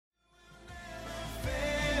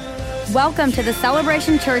Welcome to the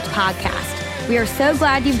Celebration Church podcast. We are so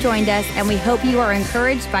glad you've joined us, and we hope you are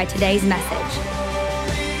encouraged by today's message.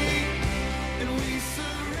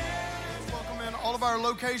 Welcome in all of our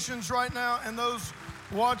locations right now and those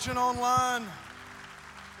watching online.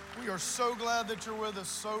 We are so glad that you're with us,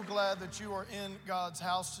 so glad that you are in God's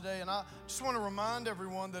house today. And I just want to remind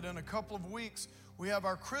everyone that in a couple of weeks, we have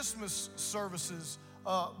our Christmas services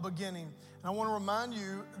beginning. And I want to remind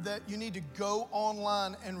you that you need to go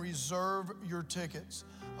online and reserve your tickets.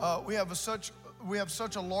 We have such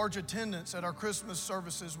a large attendance at our Christmas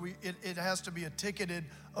services. It has to be a ticketed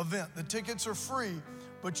event. The tickets are free,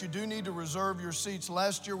 but you do need to reserve your seats.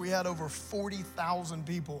 Last year we had over 40,000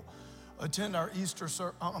 people attend our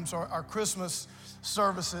our Christmas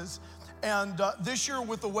services. And this year,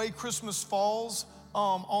 with the way Christmas falls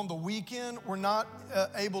on the weekend, we're not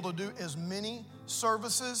able to do as many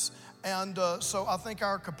services. And so I think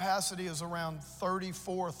our capacity is around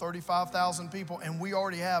 35,000 people, and we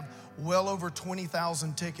already have well over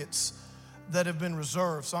 20,000 tickets that have been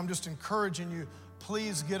reserved. So I'm just encouraging you,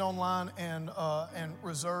 please get online and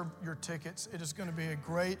reserve your tickets. It is going to be a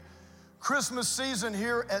great Christmas season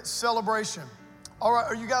here at Celebration. All right,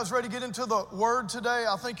 are you guys ready to get into the Word today?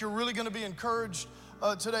 I think you're really going to be encouraged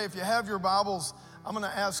today. If you have your Bibles, I'm going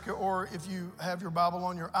to ask you, or if you have your Bible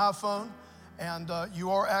on your iPhone, and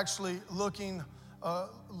you are actually looking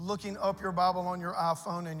up your Bible on your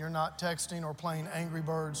iPhone, and you're not texting or playing Angry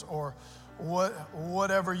Birds or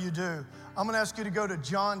whatever you do, I'm going to ask you to go to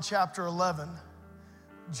John chapter 11.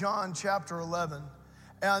 John chapter 11.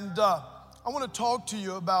 And I want to talk to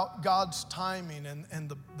you about God's timing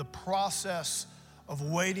and the process of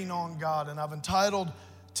waiting on God. And I've entitled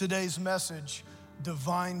today's message,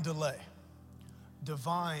 Divine Delay.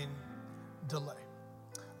 Divine Delay.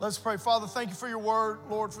 Let's pray. Father, thank you for your word.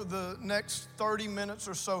 Lord, for the next 30 minutes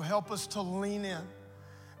or so, help us to lean in.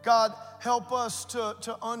 God, help us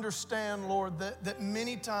to understand, Lord, that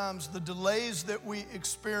many times the delays that we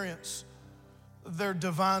experience, they're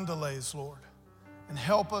divine delays, Lord. And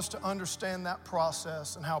help us to understand that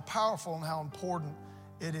process and how powerful and how important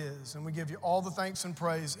it is. And we give you all the thanks and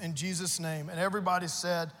praise in Jesus' name. And everybody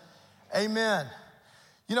said, amen.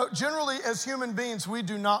 You know, generally as human beings, we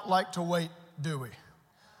do not like to wait, do we?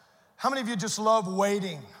 How many of you just love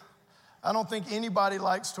waiting? I don't think anybody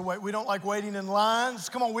likes to wait. We don't like waiting in lines.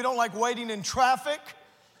 Come on, we don't like waiting in traffic.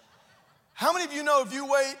 How many of you know if you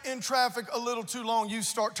wait in traffic a little too long, you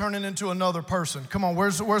start turning into another person? Come on,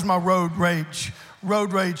 where's my road rage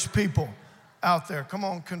people out there? Come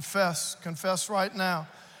on, confess right now.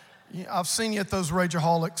 I've seen you at those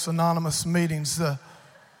Rageaholics Anonymous meetings.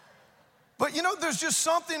 But you know, there's just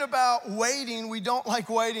something about waiting. We don't like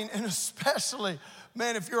waiting, and especially,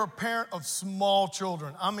 man, if you're a parent of small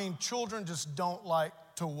children, I mean, children just don't like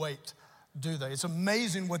to wait, do they? It's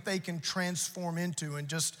amazing what they can transform into in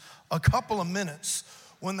just a couple of minutes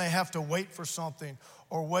when they have to wait for something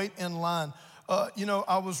or wait in line. You know,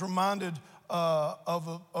 I was reminded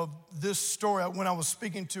of this story when I was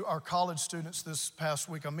speaking to our college students this past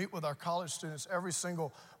week. I meet with our college students every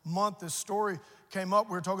single month. This story came up.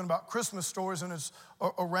 We were talking about Christmas stories, and it's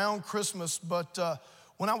around Christmas, but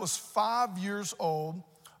when I was 5 years old,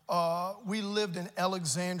 we lived in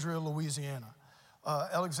Alexandria, Louisiana.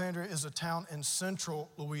 Alexandria is a town in central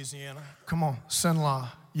Louisiana. Come on, Sinla,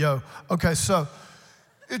 yo. Okay, so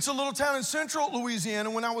it's a little town in central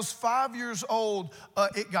Louisiana. When I was 5 years old,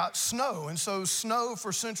 it got snow. And so snow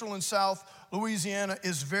for central and south Louisiana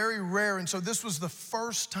is very rare. And so this was the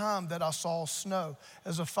first time that I saw snow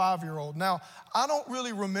as a 5-year-old. Now, I don't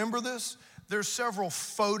really remember this. There's several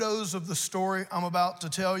photos of the story I'm about to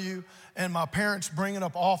tell you, and my parents bring it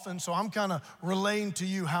up often, so I'm kind of relaying to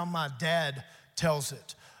you how my dad tells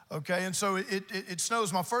it, okay? And so it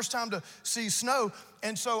snows. My first time to see snow,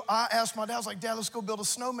 and so I asked my dad, I was like, Dad, let's go build a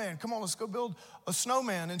snowman. Come on, let's go build a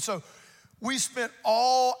snowman. And so we spent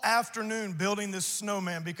all afternoon building this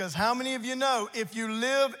snowman, because how many of you know if you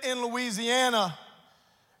live in Louisiana,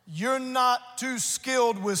 you're not too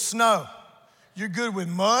skilled with snow. You're good with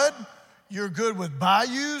mud. You're good with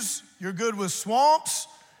bayous, you're good with swamps,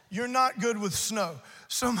 you're not good with snow.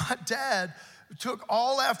 So my dad took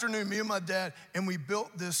all afternoon, me and my dad, and we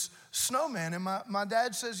built this snowman. And my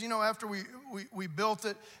dad says, you know, after we built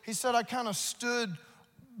it, he said, I kind of stood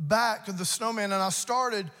back to the snowman and I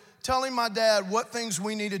started telling my dad what things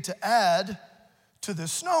we needed to add to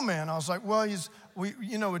this snowman. I was like, well, we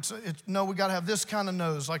got to have this kind of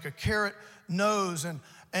nose, like a carrot nose, and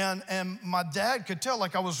my dad could tell,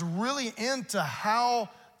 like I was really into how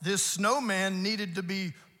this snowman needed to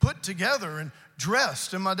be put together and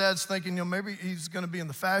dressed. And my dad's thinking, maybe he's going to be in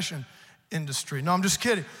the fashion industry. No, I'm just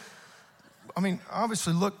kidding. I mean,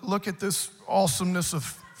 obviously, look at this awesomeness of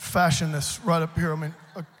fashionness right up here. I mean,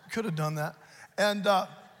 I could have done that. And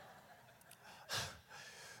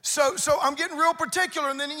so I'm getting real particular.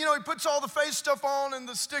 And then, he puts all the face stuff on and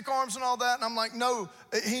the stick arms and all that. And I'm like, no,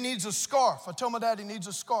 he needs a scarf. I tell my dad he needs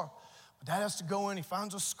a scarf. My dad has to go in. He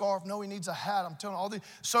finds a scarf. No, he needs a hat. I'm telling all these.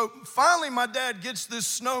 So finally, my dad gets this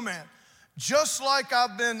snowman, just like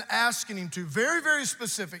I've been asking him to. Very, very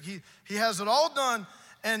specific. He has it all done.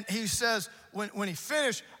 And he says, when he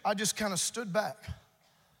finished, I just kind of stood back.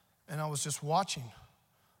 And I was just watching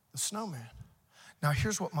the snowman. Now,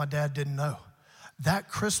 here's what my dad didn't know. That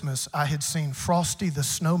Christmas, I had seen Frosty the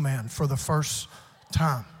Snowman for the first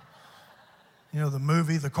time. The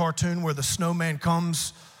movie, the cartoon where the snowman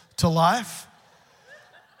comes to life.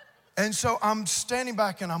 And so I'm standing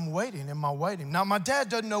back and I'm waiting. Now, my dad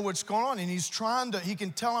doesn't know what's going on, and he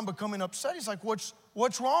can tell I'm becoming upset. He's like, what's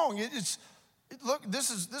wrong? Look,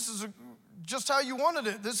 this is just how you wanted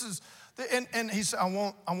it. And he said, I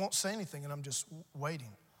won't say anything, and I'm just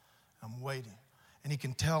waiting. I'm waiting. And he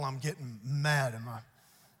can tell I'm getting mad,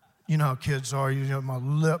 and how kids are, my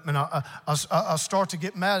lip, and I start to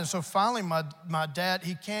get mad. And so finally my dad,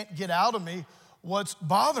 he can't get out of me what's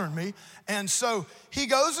bothering me. And so he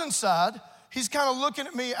goes inside. He's kind of looking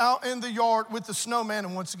at me out in the yard with the snowman.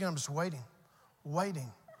 And once again, I'm just waiting,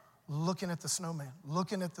 looking at the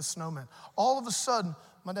snowman. All of a sudden,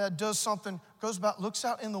 my dad does something, goes back, looks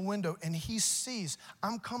out in the window, and he sees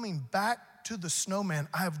I'm coming back to the snowman.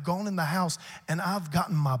 I have gone in the house, and I've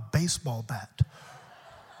gotten my baseball bat.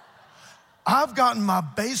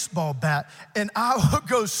 And I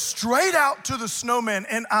go straight out to the snowman,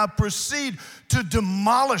 and I proceed to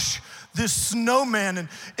demolish this snowman and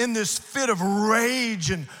in this fit of rage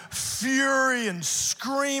and fury and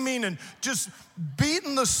screaming and just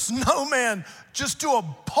beating the snowman just to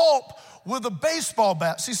a pulp with a baseball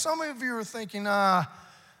bat. See, some of you are thinking,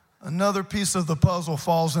 another piece of the puzzle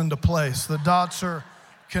falls into place. The dots are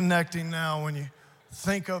connecting now when you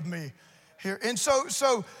think of me here. And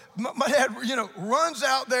so my dad, runs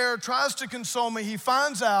out there, tries to console me. He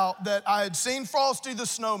finds out that I had seen Frosty the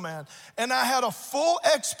Snowman, and I had a full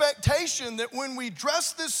expectation that when we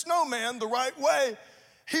dressed this snowman the right way,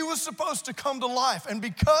 he was supposed to come to life. And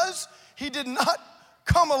because he did not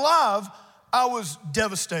come alive, I was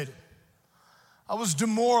devastated. I was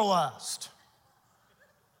demoralized.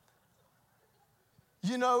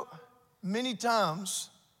 Many times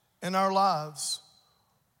in our lives,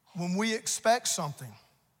 when we expect something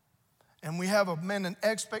and we have an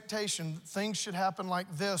expectation that things should happen like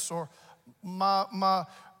this, or I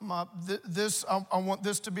want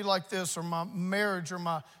this to be like this, or my marriage, or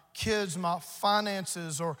my kids, my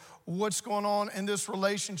finances, or what's going on in this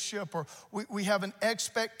relationship, or we have an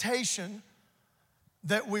expectation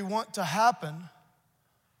that we want to happen,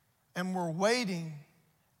 and we're waiting,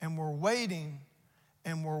 and we're waiting,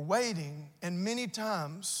 and we're waiting, and many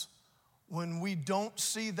times when we don't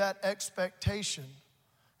see that expectation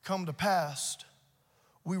come to pass,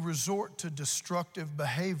 we resort to destructive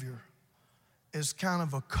behavior as kind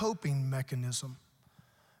of a coping mechanism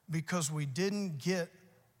because we didn't get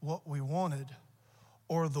what we wanted,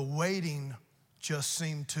 or the waiting just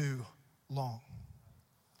seemed too long.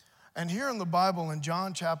 And here in the Bible, in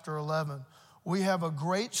John chapter 11, we have a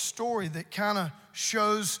great story that kind of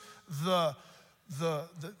shows the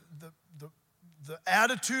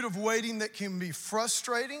attitude of waiting that can be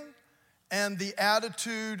frustrating, and the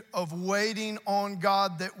attitude of waiting on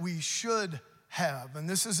God that we should have. And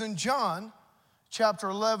this is in John chapter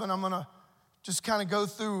 11. I'm going to just kind of go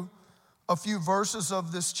through a few verses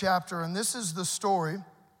of this chapter. And this is the story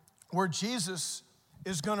where Jesus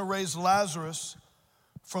is going to raise Lazarus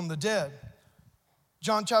from the dead.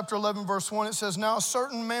 John chapter 11, verse 1, it says, "Now a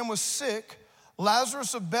certain man was sick,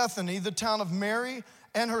 Lazarus of Bethany, the town of Mary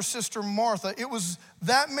and her sister Martha. It was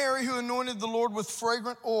that Mary who anointed the Lord with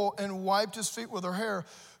fragrant oil and wiped his feet with her hair,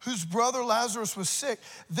 whose brother Lazarus was sick.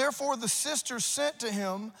 Therefore the sisters sent to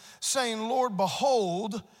him, saying, Lord,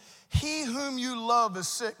 behold, he whom you love is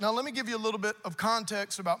sick." Now let me give you a little bit of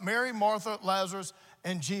context about Mary, Martha, Lazarus,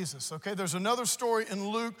 and Jesus, okay? There's another story in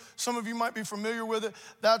Luke. Some of you might be familiar with it.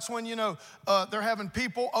 That's when, they're having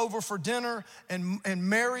people over for dinner, and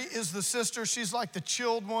Mary is the sister. She's like the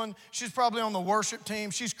chilled one. She's probably on the worship team.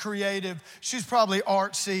 She's creative. She's probably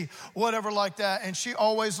artsy, whatever like that. And she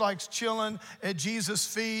always likes chilling at Jesus'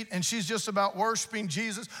 feet, and she's just about worshiping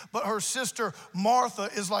Jesus. But her sister, Martha,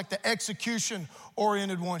 is like the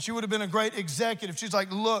execution-oriented one. She would have been a great executive. She's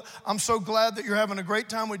like, look, I'm so glad that you're having a great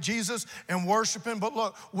time with Jesus and worshiping, but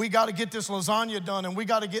look, we got to get this lasagna done, and we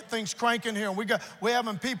got to get things cranking here, and we're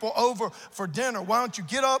having people over for dinner. Why don't you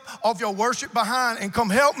get up off your worship behind and come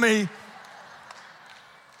help me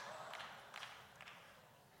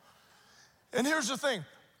And here's the thing.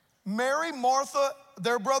 Mary, Martha,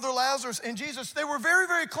 their brother Lazarus, and Jesus, they were very,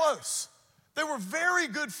 very close. They were very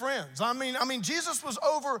good friends. I mean, Jesus was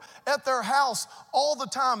over at their house all the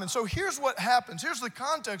time. And so here's what happens. Here's the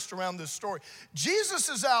context around this story. Jesus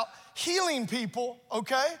is out healing people,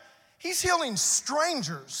 okay? He's healing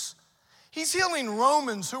strangers. He's healing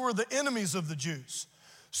Romans who were the enemies of the Jews.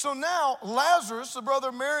 So now Lazarus, the brother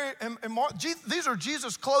of Mary and Martha, these are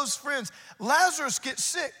Jesus' close friends. Lazarus gets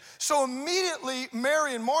sick. So immediately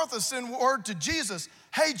Mary and Martha send word to Jesus,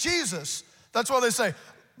 hey, Jesus. That's why they say,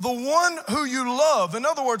 the one who you love. In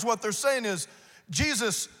other words, what they're saying is,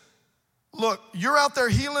 Jesus, look, you're out there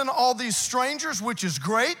healing all these strangers, which is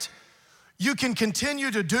great. You can continue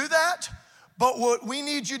to do that. But what we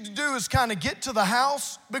need you to do is kind of get to the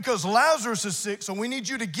house because Lazarus is sick. So we need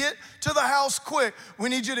you to get to the house quick. We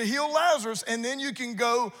need you to heal Lazarus, and then you can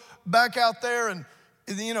go back out there and,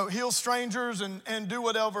 heal strangers and do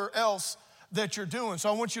whatever else that you're doing. So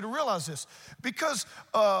I want you to realize this. Because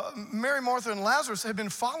Mary, Martha, and Lazarus had been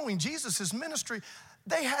following Jesus, his ministry,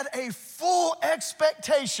 they had a full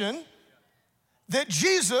expectation that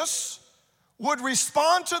Jesus would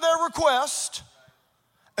respond to their request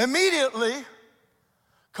immediately,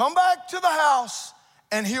 come back to the house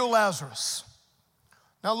and heal Lazarus.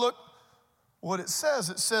 Now look what it says.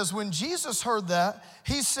 It says, when Jesus heard that,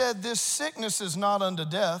 he said, this sickness is not unto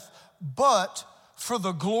death, but for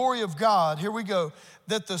the glory of God, here we go,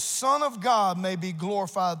 that the Son of God may be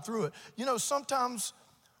glorified through it. You know, sometimes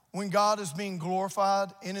when God is being glorified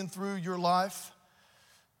in and through your life,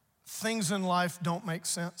 things in life don't make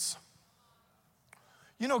sense.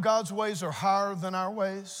 You know, God's ways are higher than our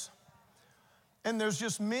ways. And there's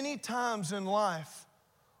just many times in life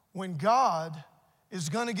when God is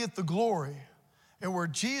gonna get the glory and where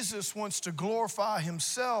Jesus wants to glorify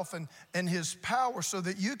himself and his power so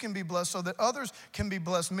that you can be blessed, so that others can be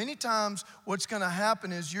blessed. Many times what's gonna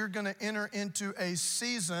happen is you're gonna enter into a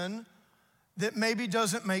season that maybe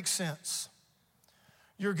doesn't make sense.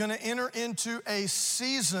 You're gonna enter into a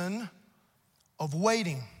season of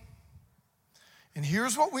waiting. And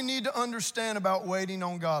here's what we need to understand about waiting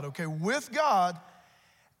on God, okay? With God,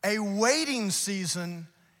 a waiting season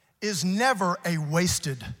is never a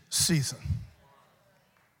wasted season.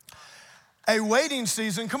 A waiting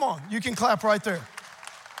season, come on, you can clap right there.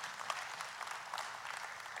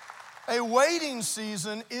 A waiting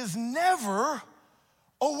season is never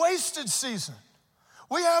a wasted season.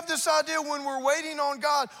 We have this idea when we're waiting on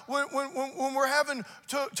God, when we're having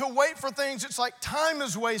to wait for things, it's like time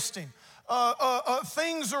is wasting.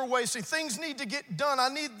 Things are wasting. Things need to get done. I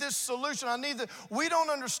need this solution. I need that. We don't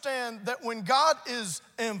understand that when God is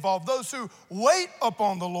involved, those who wait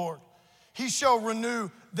upon the Lord, he shall renew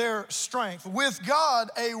their strength. With God,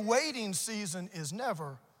 a waiting season is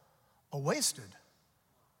never a wasted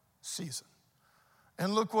season.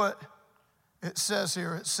 And look what it says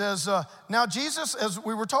here. It says, now Jesus, as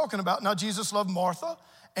we were talking about, now Jesus loved Martha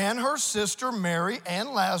and her sister Mary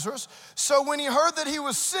and Lazarus. So when he heard that he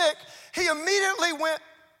was sick, he immediately went,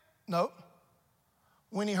 no.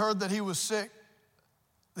 When he heard that he was sick,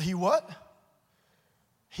 he what?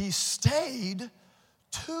 He stayed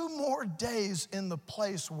 2 more days in the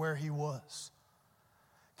place where he was.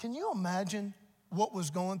 Can you imagine what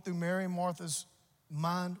was going through Mary and Martha's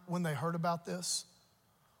mind when they heard about this?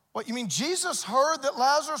 What, you mean Jesus heard that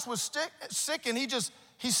Lazarus was sick and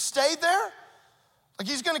he stayed there? Like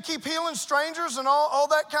he's gonna keep healing strangers and all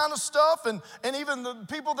that kind of stuff, and even the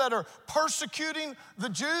people that are persecuting the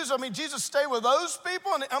Jews. I mean, Jesus stayed with those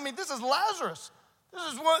people, and I mean, this is Lazarus.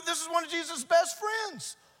 This is one of Jesus' best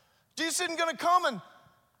friends. Jesus isn't gonna come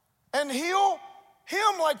and heal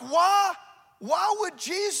him. Like, why would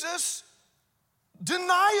Jesus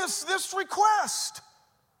deny us this request?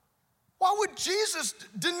 Why would Jesus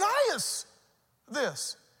deny us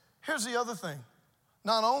this? Here's the other thing.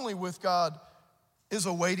 Not only with God is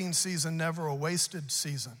a waiting season never a wasted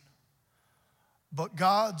season, but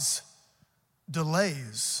God's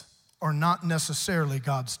delays are not necessarily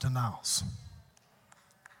God's denials.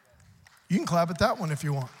 You can clap at that one if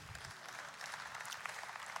you want.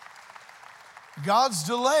 God's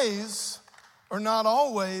delays are not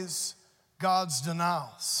always God's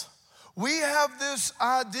denials. We have this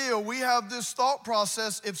idea, we have this thought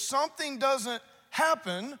process, if something doesn't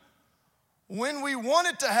happen when we want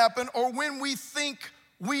it to happen or when we think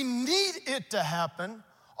we need it to happen,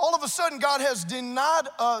 all of a sudden God has denied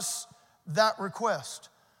us that request.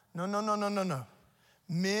 No.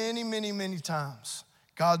 Many times,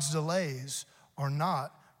 God's delays are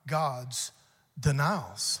not God's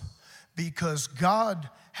denials, because God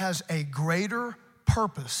has a greater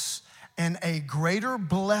purpose and a greater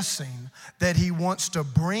blessing that he wants to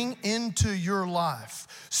bring into your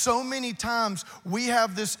life. So many times we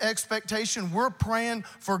have this expectation, we're praying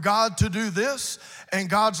for God to do this, and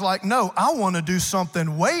God's like, no, I want to do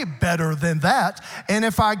something way better than that, and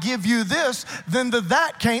if I give you this, then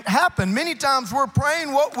that can't happen. Many times we're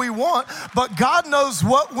praying what we want, but God knows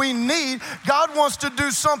what we need. God wants to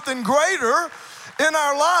do something greater in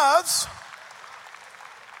our lives.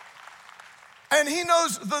 And he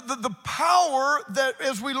knows the power that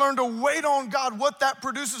as we learn to wait on God, what that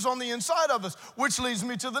produces on the inside of us, which leads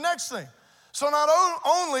me to the next thing. So not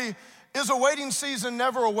only is a waiting season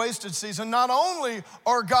never a wasted season, not only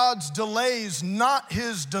are God's delays not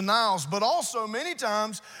his denials, but also many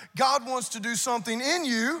times God wants to do something in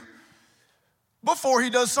you before he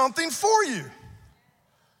does something for you.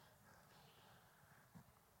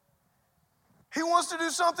 He wants to do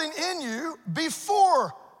something in you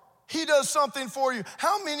before he does something for you.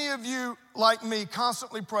 How many of you, like me,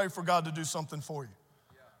 constantly pray for God to do something for you?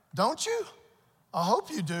 Don't you? I hope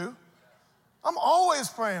you do. I'm always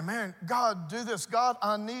praying, man, God, do this. God,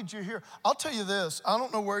 I need you here. I'll tell you this, I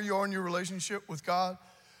don't know where you are in your relationship with God,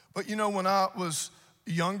 but you know, when I was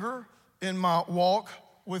younger in my walk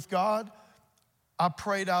with God, I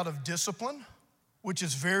prayed out of discipline, which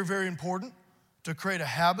is very, very important to create a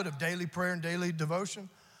habit of daily prayer and daily devotion.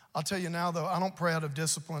 I'll tell you now, though, I don't pray out of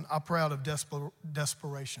discipline. I pray out of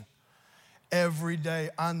desperation. Every day,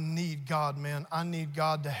 I need God, man. I need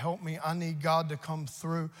God to help me. I need God to come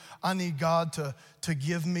through. I need God to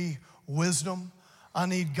give me wisdom. I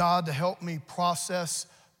need God to help me process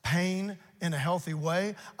pain in a healthy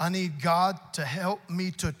way. I need God to help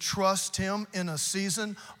me to trust him in a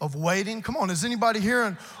season of waiting. Come on, is anybody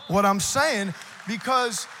hearing what I'm saying?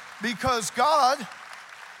 Because God,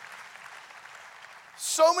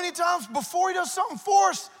 so many times before he does something for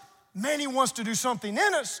us, man, he wants to do something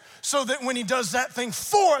in us so that when he does that thing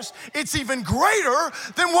for us, it's even greater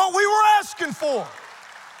than what we were asking for.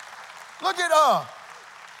 Look at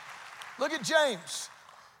James.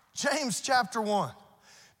 James chapter 1.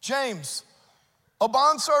 James, a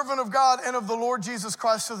bondservant of God and of the Lord Jesus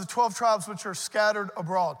Christ to the 12 tribes which are scattered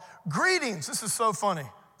abroad. Greetings. This is so funny.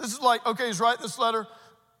 This is like, okay, he's writing this letter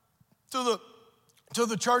to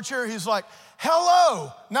the church here. He's like,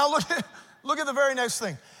 hello. Now look at the very next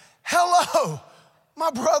thing. Hello,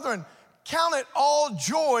 my brethren, count it all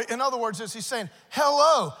joy. In other words, he's saying,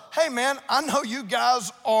 hello. Hey, man, I know you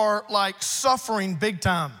guys are like suffering big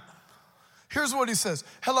time. Here's what he says.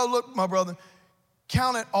 Hello, look, my brother,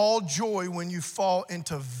 count it all joy when you fall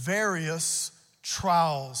into various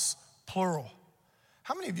trials, plural.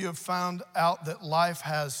 How many of you have found out that life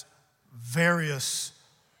has various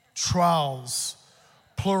trials,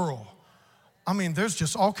 plural? I mean, there's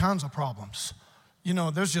just all kinds of problems. You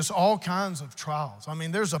know, there's just all kinds of trials. I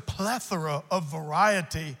mean, there's a plethora of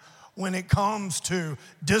variety when it comes to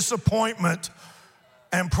disappointment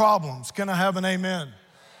and problems. Can I have an amen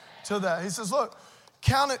to that? He says, look,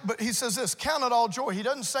 count it, but he says this, count it all joy. He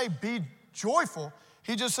doesn't say be joyful.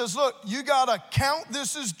 He just says, look, you gotta count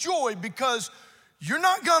this as joy because you're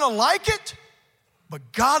not gonna like it,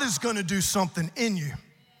 but God is gonna do something in you.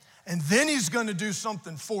 And then he's gonna do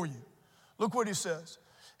something for you. Look what he says.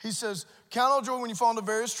 He says, count all joy when you fall into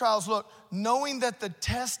various trials. Look, knowing that the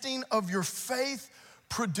testing of your faith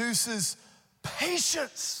produces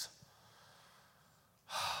patience.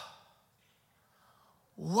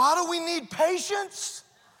 Why do we need patience?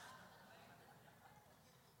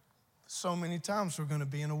 So many times we're going to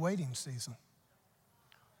be in a waiting season.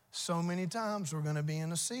 So many times we're going to be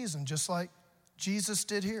in a season just like Jesus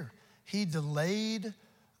did here. He delayed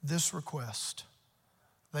this request.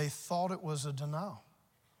 They thought it was a denial.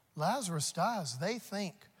 Lazarus dies. They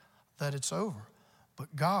think that it's over.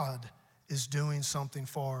 But God is doing something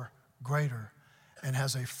far greater and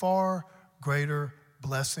has a far greater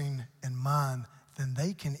blessing in mind than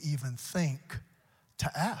they can even think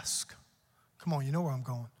to ask. Come on, you know where I'm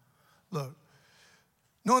going. Look,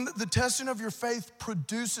 knowing that the testing of your faith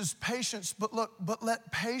produces patience, but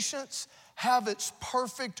let patience have its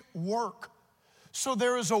perfect work. So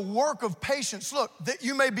there is a work of patience. Look, that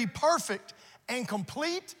you may be perfect and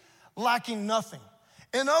complete, lacking nothing.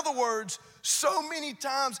 In other words, so many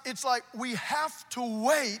times it's like we have to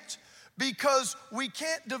wait because we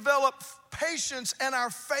can't develop patience and our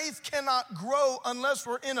faith cannot grow unless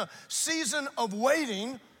we're in a season of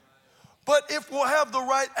waiting. But if we'll have the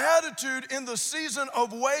right attitude in the season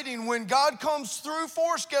of waiting, when God comes through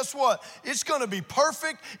for us, guess what? It's gonna be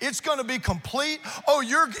perfect, it's gonna be complete.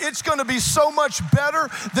 It's gonna be so much better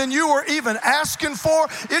than you were even asking for.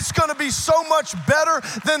 It's gonna be so much better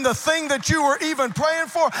than the thing that you were even praying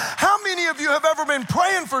for. How many of you have ever been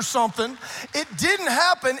praying for something, it didn't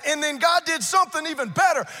happen, and then God did something even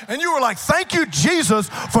better, and you were like, thank you, Jesus,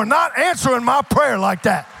 for not answering my prayer like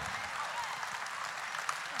that?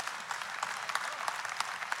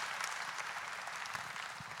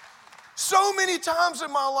 So many times in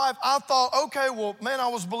my life, I thought, okay, well, man, I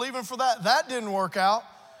was believing for that. That didn't work out.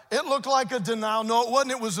 It looked like a denial. No, it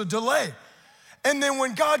wasn't. It was a delay. And then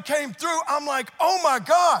when God came through, I'm like, oh my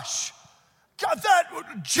gosh, God,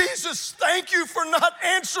 Jesus, thank you for not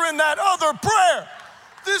answering that other prayer.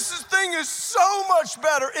 This thing is so much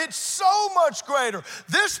better. It's so much greater.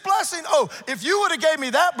 This blessing, if you would have gave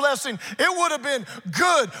me that blessing, it would have been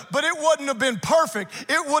good, but it wouldn't have been perfect.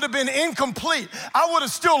 It would have been incomplete. I would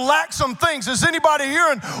have still lacked some things. Is anybody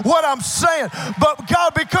hearing what I'm saying? But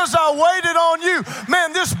God, because I waited on you,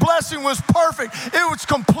 man, this blessing was perfect. It was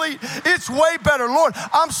complete. It's way better. Lord,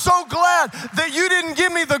 I'm so glad that you didn't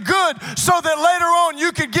give me the good so that later on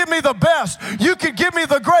you could give me the best. You could give me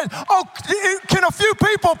the great. Oh, can a few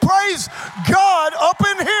people praise God up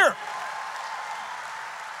in here?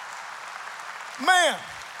 Man.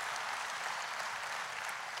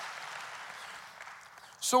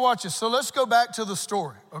 So watch this. So let's go back to the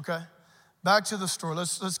story, okay? Back to the story.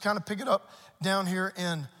 Let's kind of pick it up down here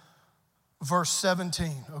in verse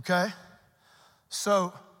 17, okay?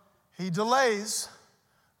 So he delays.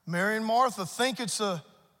 Mary and Martha think it's a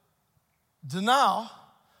denial.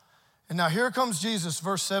 And now here comes Jesus,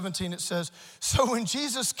 verse 17, it says, so when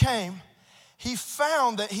Jesus came, he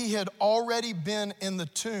found that he had already been in the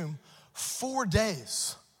tomb 4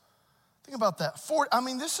 days. Think about that.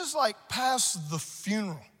 This is like past the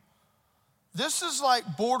funeral. This is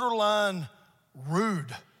like borderline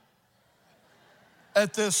rude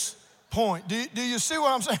at this point. Do you see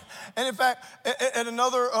what I'm saying? And in fact, at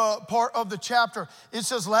another part of the chapter, it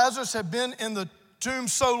says Lazarus had been in the tomb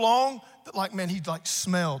so long that he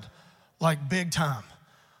smelled like big time,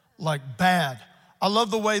 like bad. I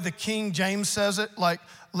love the way the King James says it, like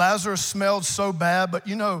Lazarus smelled so bad, but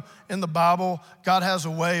in the Bible, God has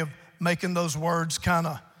a way of making those words kind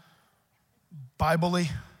of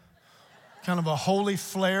Bible-y, kind of a holy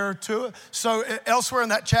flair to it. So elsewhere in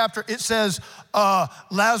that chapter, it says,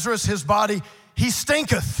 Lazarus, his body, he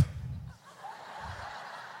stinketh.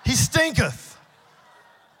 He stinketh.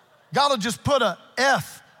 God will just put a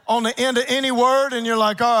F on the end of any word, and you're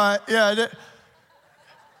like, all right, yeah.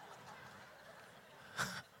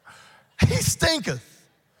 He stinketh.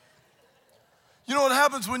 You know what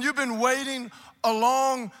happens when you've been waiting a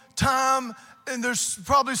long time, and there's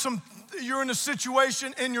probably you're in a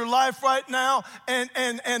situation in your life right now, and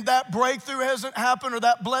that breakthrough hasn't happened, or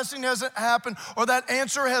that blessing hasn't happened, or that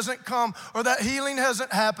answer hasn't come, or that healing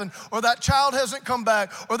hasn't happened, or that child hasn't come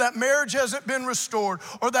back, or that marriage hasn't been restored,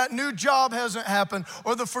 or that new job hasn't happened,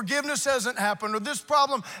 or the forgiveness hasn't happened, or this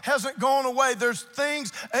problem hasn't gone away. There's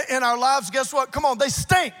things in our lives, guess what? Come on, they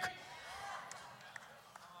stink.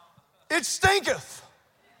 It stinketh.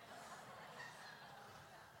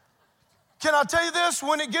 Can I tell you this?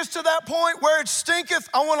 When it gets to that point where it stinketh,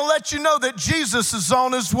 I want to let you know that Jesus is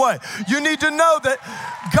on his way. You need to know that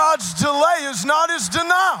God's delay is not his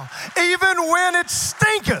denial, even when it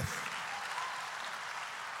stinketh.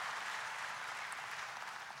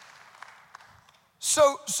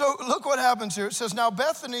 So look what happens here. It says, now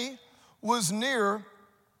Bethany was near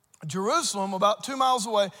Jerusalem, about 2 miles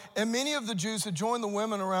away, and many of the Jews had joined the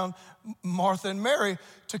women around Martha and Mary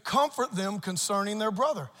to comfort them concerning their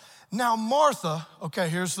brother. Now Martha, okay,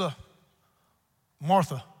 here's the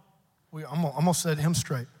Martha. I'm gonna set him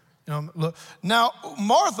straight. Look. Now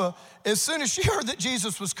Martha, as soon as she heard that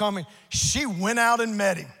Jesus was coming, she went out and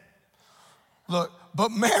met him. Look,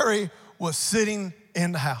 but Mary was sitting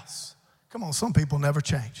in the house. Come on, some people never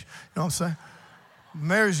change. You know what I'm saying?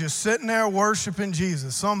 Mary's just sitting there worshiping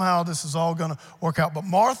Jesus. Somehow this is all gonna work out. But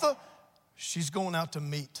Martha, she's going out to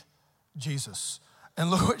meet Jesus. And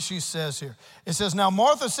look what she says here. It says, now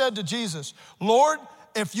Martha said to Jesus, Lord,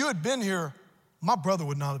 if you had been here, my brother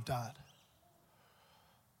would not have died.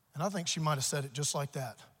 And I think she might have said it just like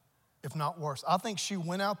that, if not worse. I think she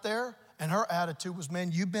went out there and her attitude was,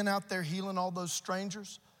 man, you've been out there healing all those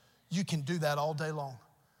strangers. You can do that all day long.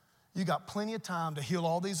 You got plenty of time to heal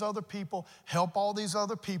all these other people, help all these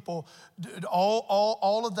other people,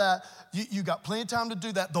 all of that. You got plenty of time to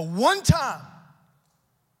do that. The one time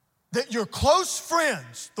that your close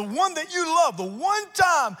friends, the one that you love, the one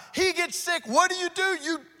time he gets sick, what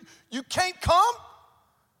do? You can't come?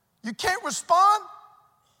 You can't respond?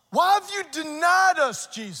 Why have you denied us,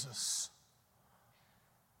 Jesus?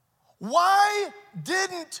 Why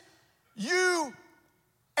didn't you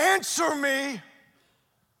answer me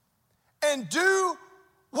and do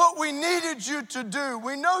what we needed you to do?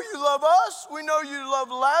 We know you love us. We know you love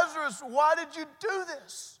Lazarus. Why did you do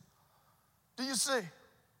this? Do you see?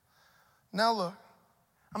 Now look,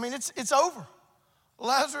 I mean, it's over.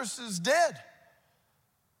 Lazarus is dead.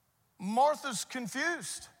 Martha's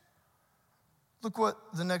confused. Look what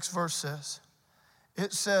the next verse says.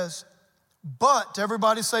 It says, but,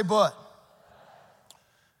 everybody say but.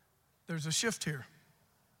 There's a shift here.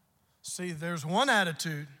 See, there's one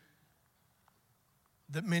attitude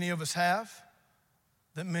that many of us have,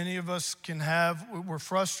 that many of us can have. We're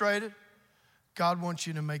frustrated. God wants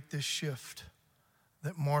you to make this shift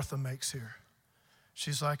that Martha makes here.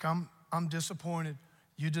 She's like, I'm disappointed.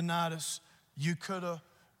 You denied us. You could have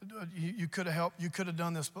helped. You could have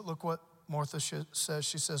done this. But look what Martha says.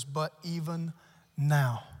 She says, but even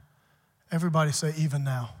now. Everybody say, even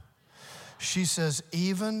now. She says,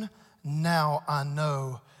 even now I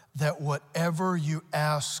know that whatever you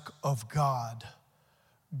ask of God,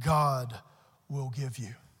 God will give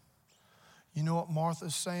you. You know what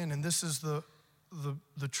Martha's saying? And this is the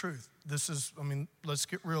truth. This is, I mean, let's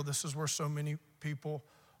get real. This is where so many people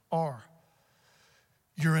are.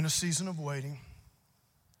 You're in a season of waiting.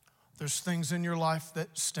 There's things in your life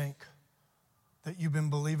that stink, that you've been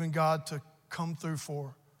believing God to come through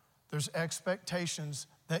for. There's expectations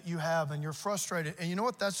that you have and you're frustrated. And you know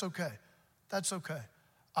what? That's okay. That's okay.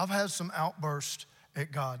 I've had some outbursts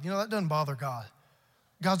at God. You know, that doesn't bother God.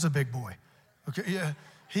 God's a big boy. Okay, yeah,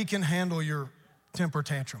 he can handle your temper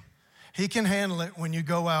tantrum. He can handle it when you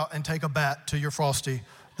go out and take a bat to your Frosty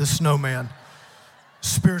the Snowman,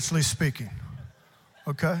 spiritually speaking.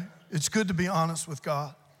 Okay? It's good to be honest with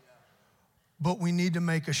God. But we need to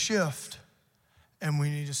make a shift and we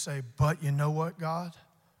need to say, but you know what, God?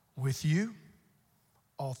 With you,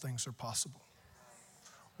 all things are possible.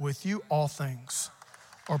 With you, all things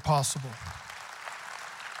are possible.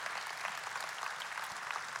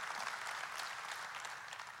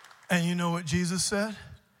 And you know what Jesus said?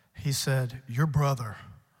 He said, your brother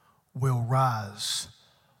will rise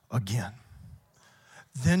again.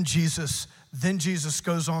 Then Jesus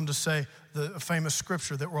goes on to say the famous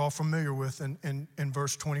scripture that we're all familiar with in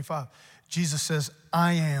verse 25. Jesus says,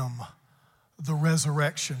 I am the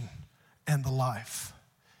resurrection and the life.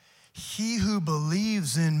 He who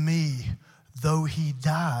believes in me, though he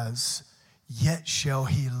dies, yet shall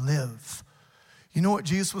he live. You know what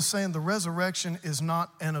Jesus was saying? The resurrection is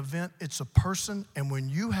not an event, it's a person. And when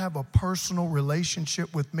you have a personal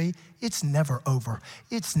relationship with me, it's never over.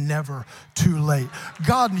 It's never too late.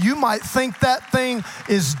 God, you might think that thing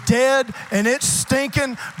is dead and it's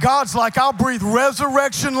stinking. God's like, I'll breathe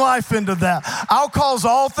resurrection life into that. I'll cause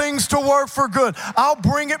all things to work for good. I'll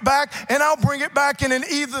bring it back, and I'll bring it back in an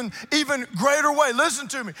even greater way. Listen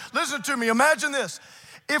to me. Listen to me. Imagine this.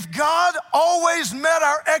 If God always met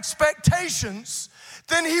our expectations,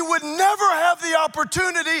 then he would never have the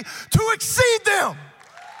opportunity to exceed them.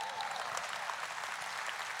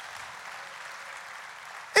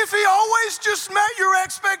 If he always just met your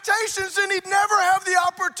expectations, then he'd never have the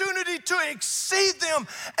opportunity to exceed them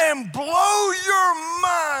and blow your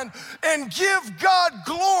mind and give God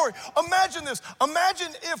glory. Imagine this.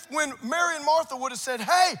 Imagine if when Mary and Martha would have said,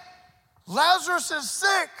 hey, Lazarus is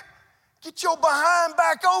sick. Get your behind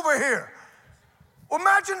back over here. Well,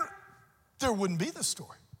 imagine there wouldn't be this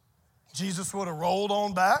story. Jesus would have rolled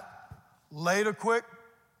on back, laid a quick,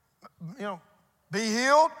 be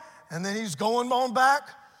healed, and then he's going on back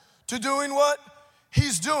to doing what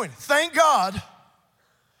he's doing. Thank God,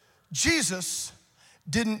 Jesus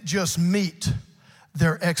didn't just meet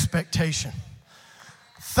their expectation.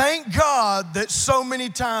 Thank God that so many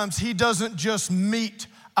times he doesn't just meet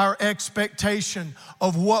our expectation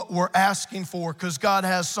of what we're asking for, because God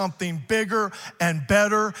has something bigger and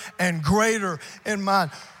better and greater in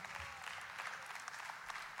mind.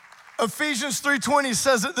 Ephesians 3:20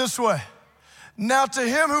 says it this way. Now to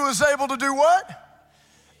him who is able to do what?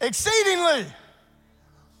 Exceedingly,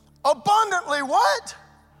 abundantly, what?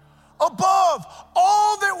 Above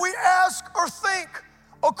all that we ask or think,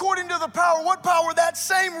 according to the power. What power? That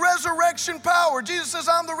same resurrection power. Jesus says,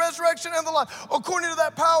 I'm the resurrection and the life. According to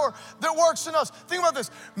that power that works in us. Think about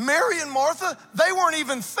this. Mary and Martha, they weren't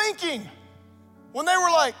even thinking. When they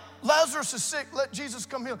were like, Lazarus is sick, let Jesus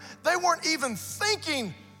come heal. They weren't even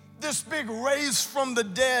thinking this big raise from the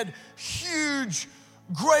dead, huge,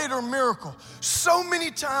 greater miracle. So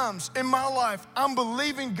many times in my life, I'm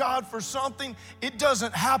believing God for something, it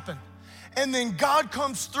doesn't happen. and then God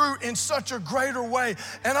comes through in such a greater way.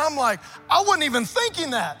 And I'm like, I wasn't even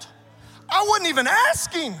thinking that. I wasn't even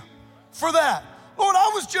asking for that. Lord,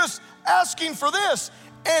 I was just asking for this,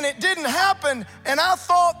 and it didn't happen, and I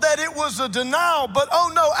thought that it was a denial, but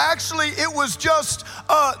oh no, actually it was just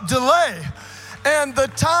a delay. And the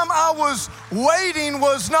time I was waiting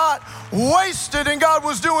was not wasted, and God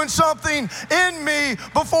was doing something in me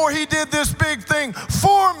before he did this big thing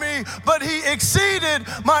for me, but he exceeded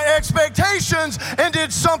my expectations and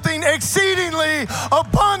did something exceedingly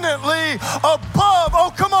abundantly above,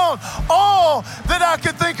 oh come on, all that I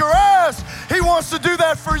could think or ask. He wants to do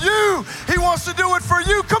that for you. He wants to do it for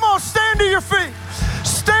you. Come on, stand to your feet.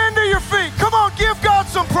 Stand to your feet. Come on, give God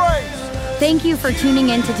some praise. Thank you for tuning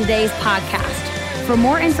in to today's podcast. For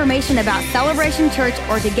more information about Celebration Church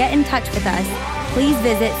or to get in touch with us, please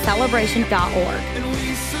visit celebration.org.